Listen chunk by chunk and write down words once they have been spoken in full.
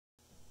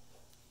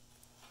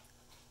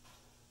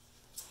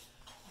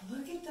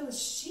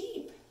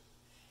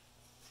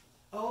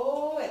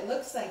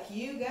looks like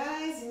you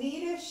guys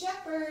need a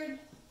shepherd.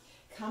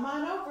 Come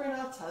on over and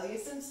I'll tell you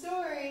some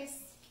stories.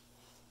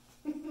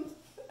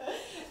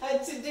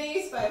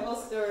 Today's Bible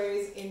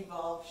stories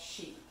involve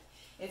sheep.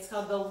 It's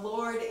called The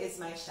Lord is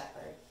My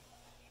Shepherd.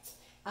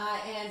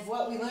 And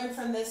what we learn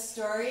from this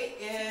story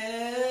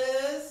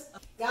is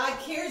God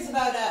cares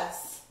about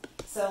us.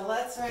 So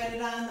let's write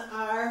it on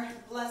our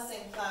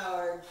blessing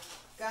flower.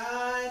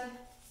 God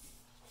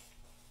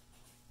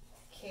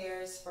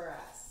cares for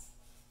us.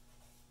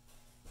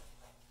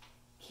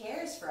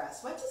 Cares for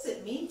us. What does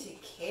it mean to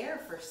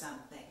care for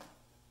something?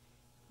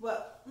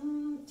 Well,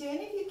 do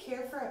any of you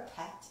care for a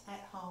pet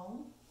at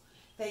home?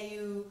 That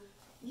you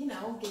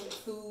give it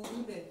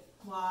food and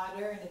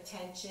water and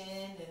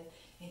attention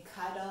and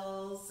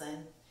cuddles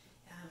and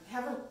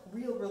have a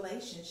real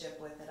relationship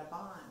with it, a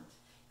bond.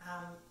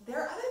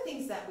 There are other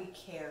things that we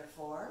care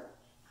for.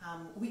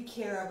 We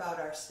care about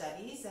our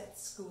studies at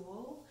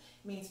school.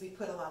 It means we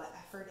put a lot of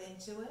effort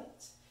into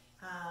it.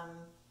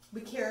 We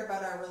care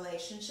about our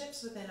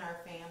relationships within our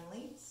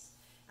families.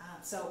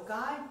 So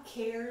God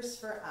cares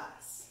for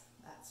us.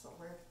 That's what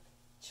we're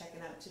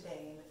checking out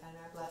today in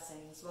our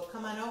blessings. Well,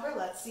 come on over.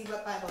 Let's see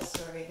what Bible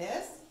story it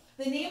is.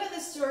 The name of the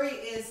story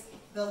is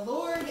The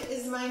Lord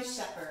is My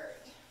Shepherd.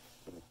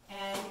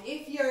 And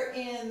if you're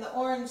in the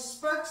Orange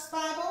Sparks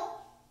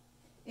Bible,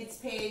 it's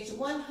page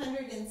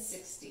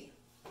 160.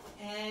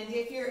 And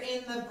if you're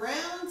in the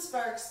Brown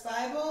Sparks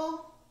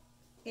Bible,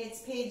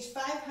 it's page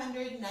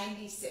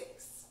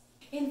 596.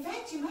 In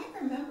fact, you might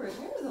remember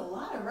there was a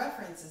lot of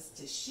references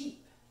to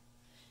sheep.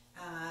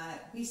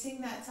 We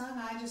sing that song,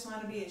 I Just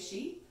Want to Be a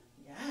Sheep.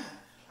 Yeah.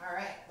 All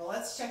right. Well,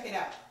 let's check it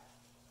out.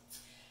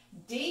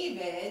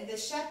 David, the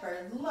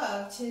shepherd,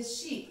 loved his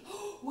sheep.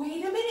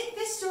 Wait a minute.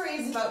 This story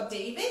is about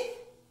David?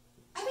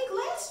 I think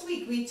last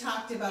week we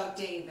talked about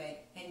David.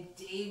 And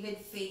David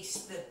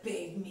faced the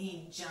big,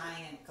 mean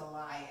giant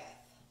Goliath.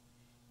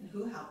 And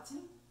who helped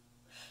him?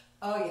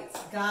 Oh,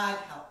 yes. God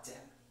helped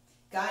him.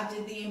 God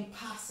did the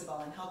impossible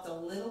and helped a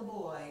little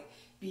boy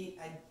beat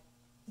a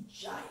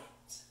giant.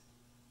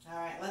 All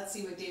right, let's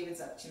see what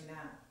David's up to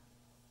now.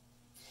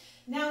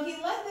 Now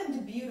he led them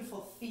to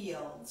beautiful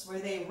fields where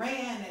they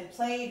ran and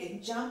played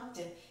and jumped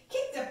and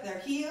kicked up their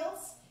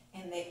heels,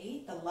 and they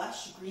ate the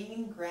lush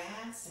green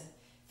grass and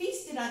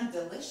feasted on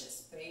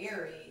delicious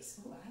berries.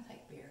 Ooh, I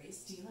like berries.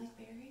 Do you like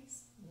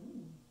berries?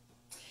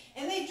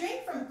 And they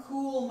drank from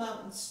cool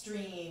mountain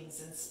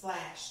streams and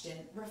splashed in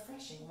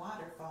refreshing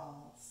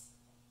waterfalls.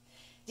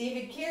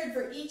 David cared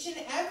for each and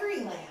every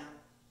lamb.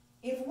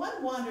 If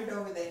one wandered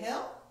over the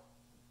hill,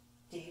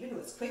 David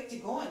was quick to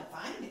go and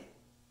find it.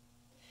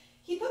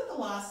 He put the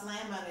lost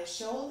lamb on his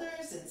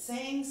shoulders and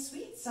sang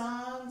sweet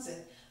songs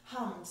and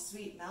hummed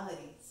sweet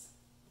melodies.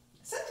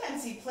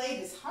 Sometimes he played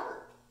his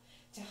harp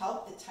to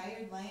help the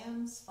tired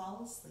lambs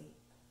fall asleep.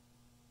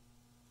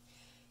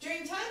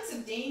 During times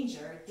of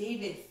danger,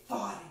 David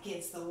fought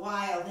against the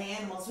wild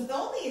animals with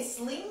only a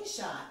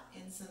slingshot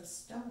and some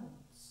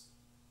stones.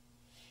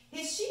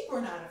 His sheep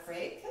were not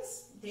afraid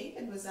because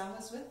David was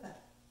always with them.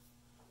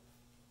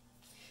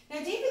 Now,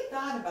 David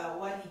thought about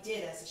what he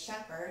did as a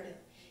shepherd, and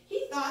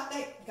he thought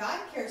that God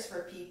cares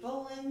for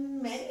people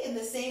in many of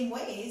the same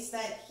ways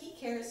that he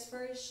cares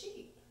for his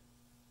sheep.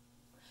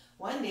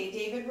 One day,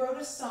 David wrote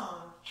a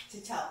song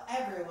to tell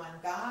everyone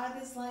God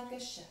is like a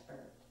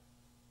shepherd.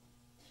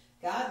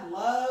 God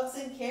loves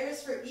and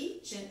cares for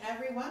each and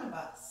every one of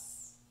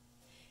us.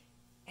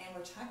 And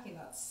we're talking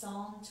about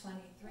Psalm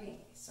 23,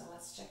 so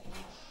let's check it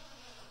out.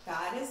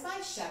 God is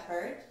my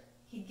shepherd.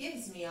 He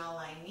gives me all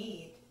I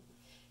need.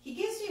 He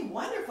gives me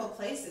wonderful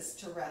places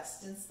to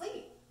rest and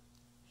sleep.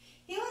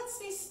 He lets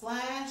me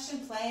splash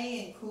and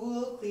play in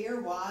cool,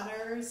 clear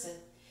waters, and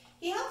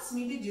he helps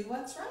me to do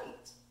what's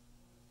right.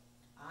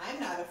 I'm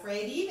not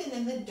afraid even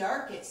in the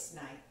darkest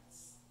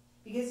nights,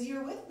 because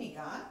you're with me,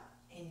 God,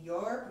 and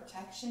your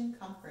protection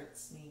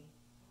comforts me.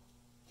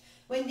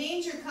 When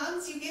danger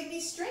comes, you give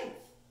me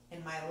strength,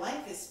 and my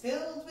life is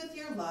filled with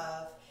your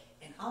love,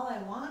 and all I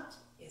want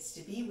is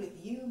to be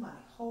with you my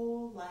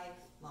whole life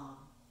long.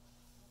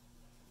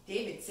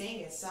 David sang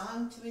his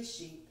song to his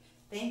sheep,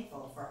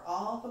 thankful for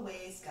all the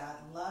ways God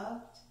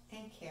loved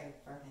and cared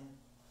for him.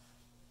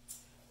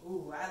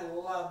 Ooh, I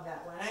love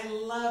that one. I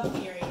love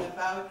hearing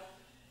about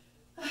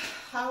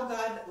how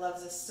God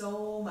loves us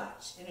so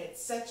much. And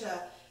it's such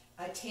a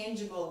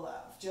tangible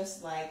love,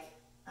 just like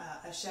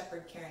a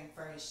shepherd caring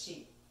for his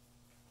sheep.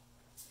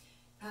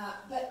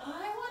 But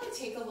I want to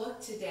take a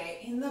look today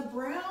in the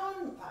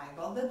Brown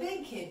Bible, the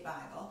Big Kid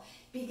Bible,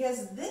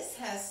 because this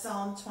has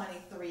Psalm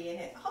 23 in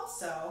it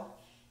also.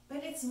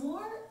 But it's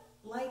more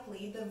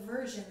likely the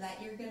version that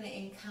you're going to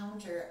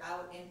encounter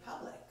out in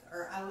public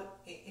or out,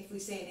 if we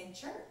say it in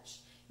church.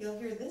 You'll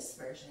hear this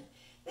version.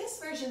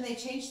 This version, they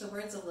changed the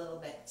words a little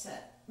bit to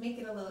make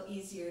it a little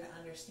easier to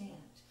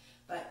understand.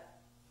 But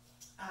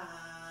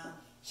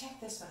check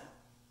this one out.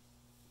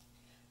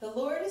 The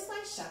Lord is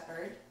my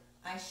shepherd,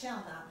 I shall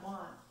not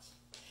want.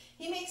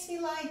 He makes me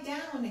lie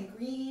down in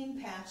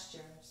green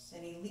pastures,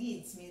 and he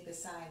leads me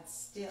beside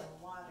still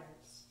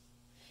waters.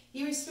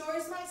 He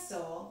restores my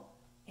soul,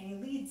 and he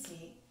leads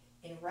me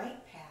in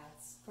right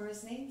paths for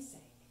his name's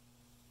sake.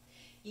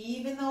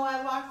 Even though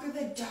I walk through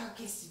the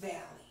darkest valley,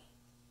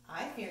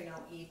 I fear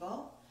no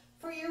evil,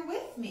 for you're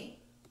with me.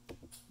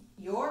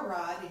 Your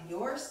rod and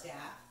your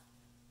staff,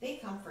 they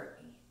comfort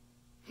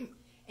me.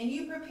 And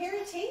you prepare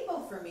a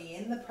table for me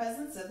in the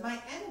presence of my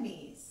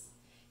enemies.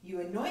 You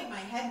anoint my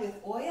head with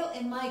oil,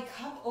 and my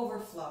cup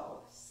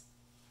overflows.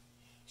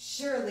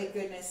 Surely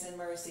goodness and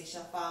mercy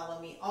shall follow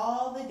me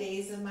all the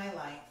days of my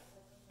life,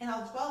 and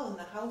I'll dwell in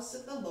the house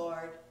of the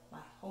Lord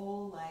my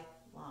whole life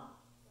long.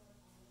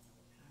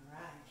 All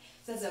right.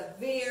 So it's a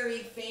very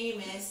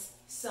famous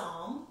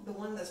psalm, the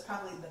one that's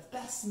probably the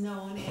best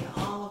known in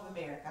all of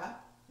America,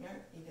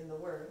 even the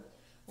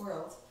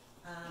world.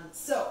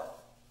 So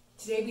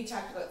today we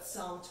talked about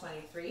Psalm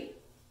 23.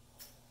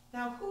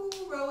 Now, who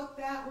wrote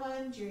that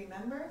one? Do you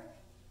remember?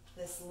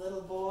 This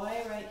little boy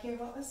right here.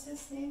 What was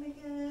his name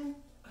again?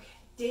 Okay,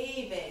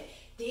 David.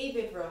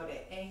 David wrote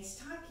it, and he's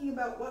talking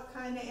about what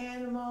kind of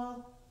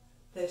animal?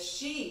 The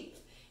sheep,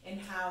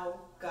 and how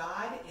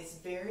God is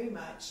very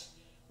much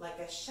like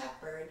a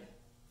shepherd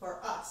for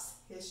us,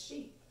 his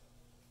sheep.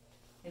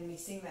 And we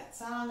sing that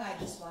song, I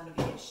Just Want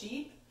to Be a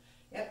Sheep.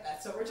 Yep,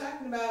 that's what we're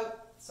talking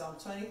about. Psalm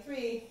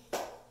 23.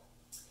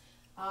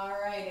 All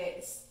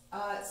right.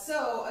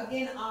 So,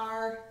 again,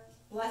 our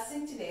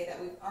blessing today that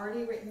we've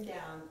already written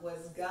down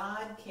was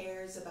God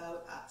cares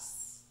about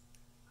us.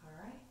 All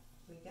right.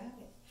 We got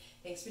it.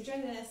 Thanks for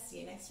joining us.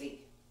 See you next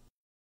week.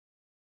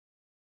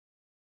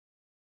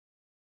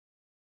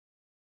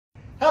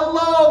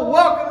 Hello,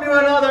 welcome to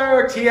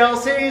another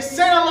TLC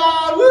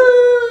Sing-Along. Woo!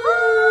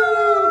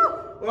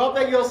 We hope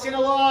that you'll sing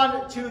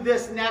along to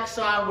this next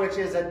song, which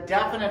is a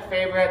definite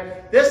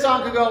favorite. This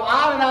song could go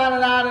on and on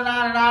and on and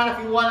on and on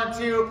if you wanted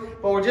to,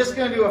 but we're just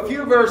going to do a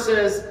few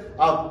verses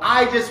of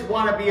I Just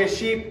Want to Be a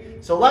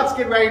Sheep. So let's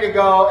get ready to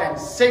go and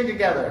sing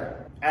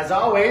together. As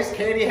always,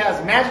 Katie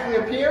has magically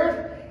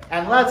appeared,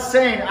 and let's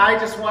sing I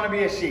Just Want to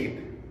Be a Sheep.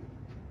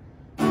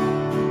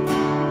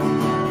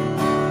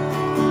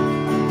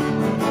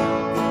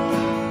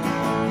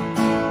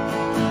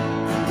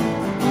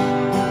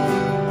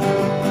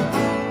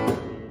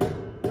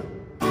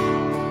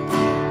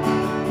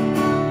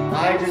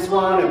 I just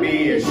want to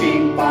be a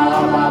sheep,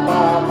 ba ba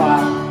ba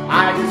ba.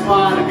 I just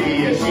want to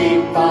be a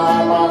sheep,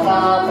 ba ba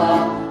ba ba.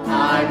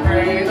 I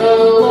pray the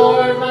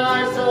Lord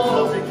my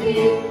soul to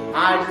keep.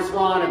 I just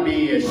want to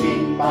be a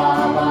sheep,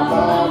 ba ba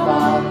ba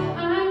ba.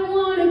 I don't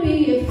want to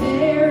be a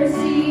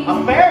Pharisee. A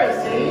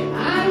Pharisee?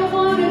 I don't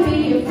want to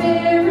be a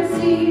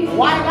Pharisee.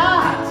 Why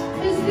not?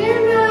 Because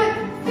they're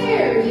not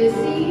fair, you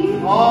see.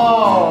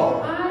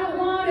 Oh. I don't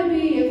want to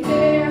be a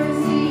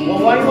Pharisee.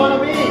 Well, what do you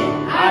want to be?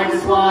 I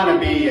just want to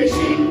be a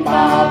sheep, ba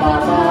ba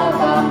ba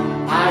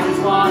ba. I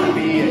just want to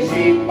be a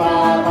sheep,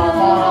 ba ba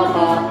ba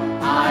ba.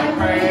 I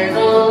pray the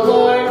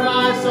Lord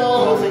my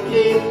soul to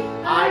keep.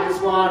 I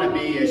just want to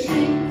be a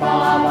sheep,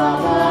 ba ba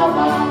ba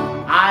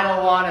ba. I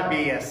don't want to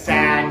be a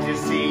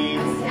Sadducee.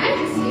 A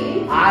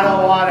Sadducee? I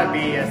don't want to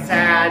be a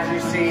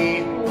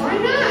Sadducee. Why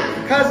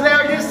not? Because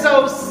they're just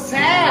so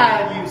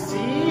sad, you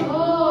see.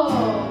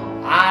 Oh.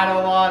 I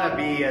don't want to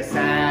be a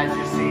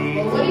Sadducee.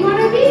 Well, what do you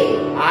want to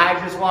be? I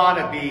just want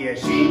to be a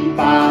sheep,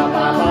 ba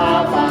ba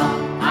ba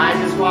ba. I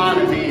just want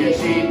to be a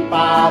sheep,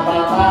 ba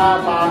ba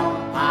ba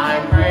ba.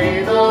 I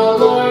pray the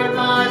Lord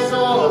my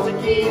soul to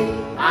keep.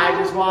 I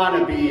just want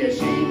to be a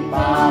sheep,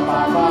 ba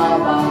ba ba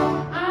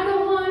ba. I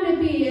don't want to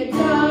be a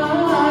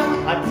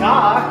dog. A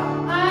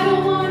dog? I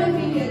don't want to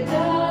be a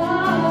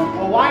dog.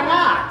 Well, why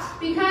not?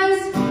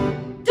 Because,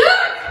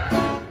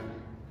 dog!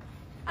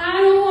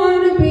 I don't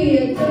want to be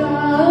a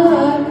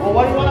dog. Well,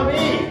 what do you want to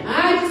be?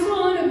 I just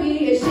want to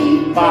be a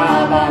sheep.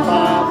 Ba ba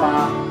ba ba.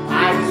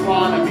 I just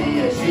want to be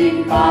a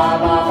sheep, ba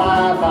ba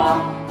ba ba.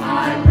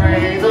 I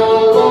pray the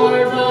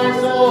Lord my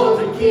soul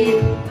to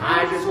keep.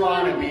 I just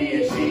want to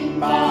be a sheep,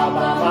 ba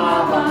ba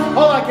ba ba.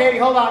 Hold on, Katie,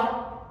 hold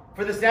on.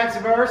 For this next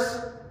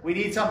verse, we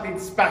need something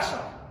special.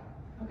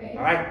 Okay.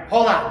 All right,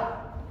 hold on.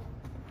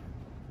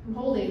 I'm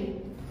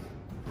holding.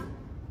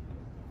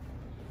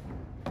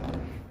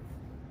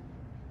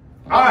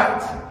 All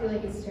right. I feel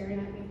like it's staring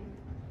at me.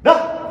 No.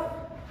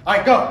 All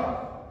right, go.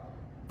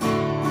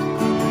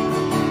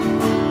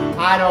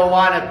 I don't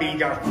want to be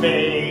Darth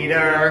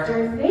Vader.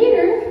 Darth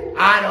Vader?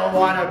 I don't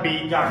want to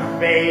be Darth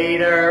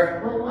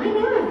Vader. Well, why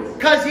not?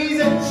 Because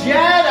he's a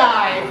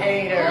Jedi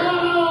hater.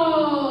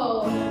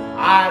 Oh.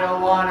 I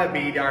don't want to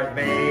be Darth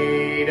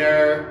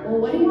Vader. Well,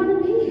 what do you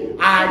want to be?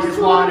 I just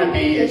want to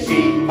be a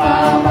sheep,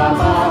 ba ba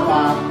ba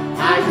ba.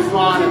 I just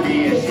want to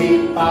be a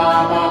sheep,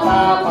 ba ba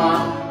ba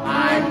ba.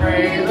 I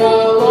pray the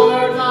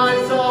Lord my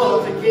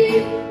soul to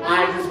keep.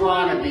 I just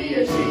want to be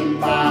a sheep,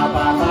 ba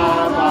ba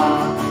ba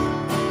ba.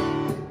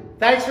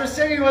 Thanks for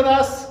singing with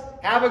us.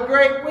 Have a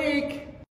great week.